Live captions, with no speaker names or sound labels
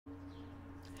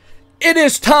It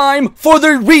is time for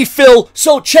the refill,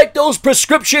 so check those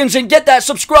prescriptions and get that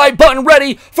subscribe button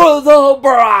ready for the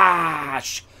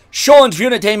brush. Sean's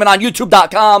Entertainment on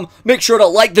YouTube.com. Make sure to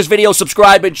like this video,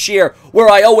 subscribe, and share, where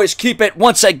I always keep it,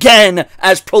 once again,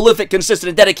 as prolific, consistent,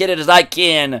 and dedicated as I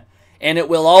can. And it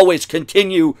will always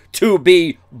continue to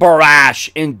be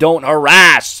brash, and don't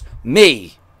harass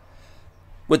me.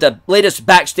 With the latest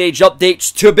backstage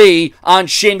updates to be on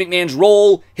Shane McMahon's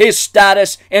role, his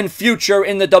status, and future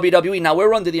in the WWE. Now,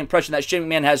 we're under the impression that Shane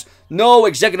McMahon has no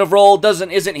executive role,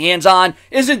 isn't hands-on,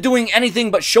 isn't doing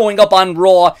anything but showing up on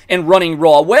Raw and running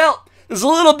Raw. Well, there's a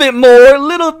little bit more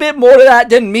to that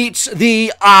than meets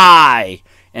the eye.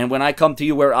 And when I come to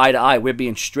you, we're eye to eye. We're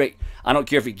being straight. I don't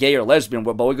care if you're gay or lesbian,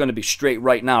 but we're going to be straight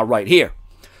right now, right here.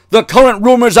 The current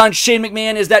rumors on Shane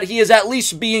McMahon is that he is at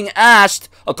least being asked,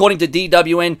 according to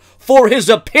DWN, for his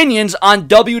opinions on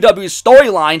WWE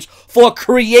storylines for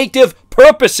creative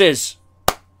purposes.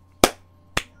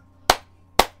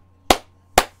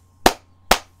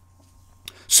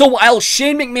 So while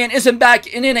Shane McMahon isn't back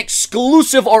in an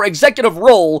exclusive or executive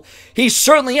role, he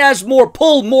certainly has more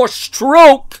pull, more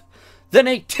stroke than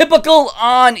a typical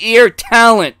on-air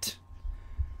talent.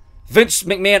 Vince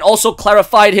McMahon also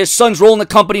clarified his son's role in the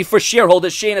company for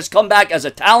shareholders. Shane has come back as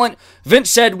a talent. Vince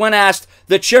said when asked,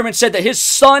 the chairman said that his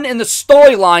son and the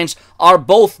storylines are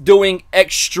both doing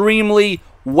extremely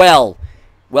well.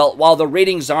 Well, while the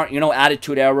ratings aren't,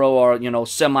 Attitude Era or,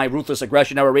 semi-ruthless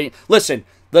aggression era rating. Listen,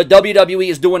 the WWE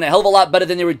is doing a hell of a lot better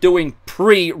than they were doing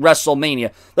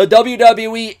pre-WrestleMania. The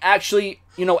WWE actually,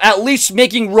 at least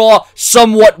making Raw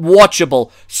somewhat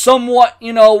watchable. Somewhat,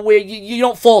 where you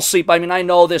don't fall asleep. I mean, I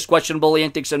know there's questionable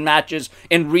antics and matches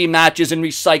and rematches and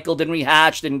recycled and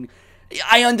rehashed, and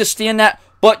I understand that.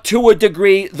 But to a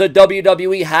degree, the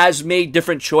WWE has made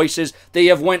different choices. They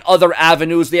have went other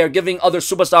avenues. They are giving other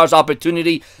superstars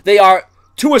opportunity. They are,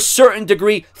 to a certain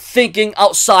degree, thinking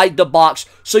outside the box.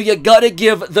 So you gotta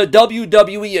give the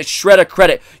WWE a shred of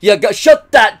credit. You got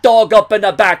shut that dog up in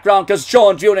the background because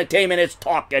Sean's Entertainment is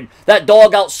talking. That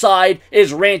dog outside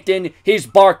is ranting, he's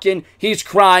barking, he's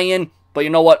crying. But you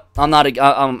know what?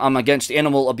 I'm against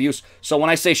animal abuse. So when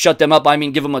I say shut them up, I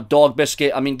mean give them a dog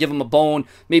biscuit. I mean give them a bone.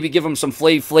 Maybe give them some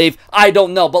Flav. I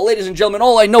don't know. But ladies and gentlemen,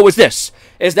 all I know is this.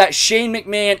 Is that Shane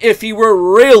McMahon, if he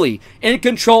were really in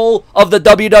control of the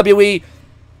WWE,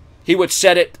 he would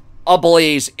set it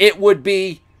ablaze. It would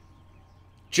be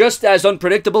just as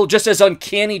unpredictable, just as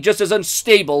uncanny, just as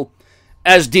unstable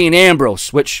as Dean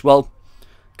Ambrose. Which, well,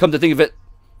 come to think of it,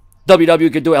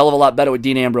 WWE could do a hell of a lot better with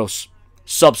Dean Ambrose.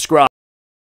 Subscribe.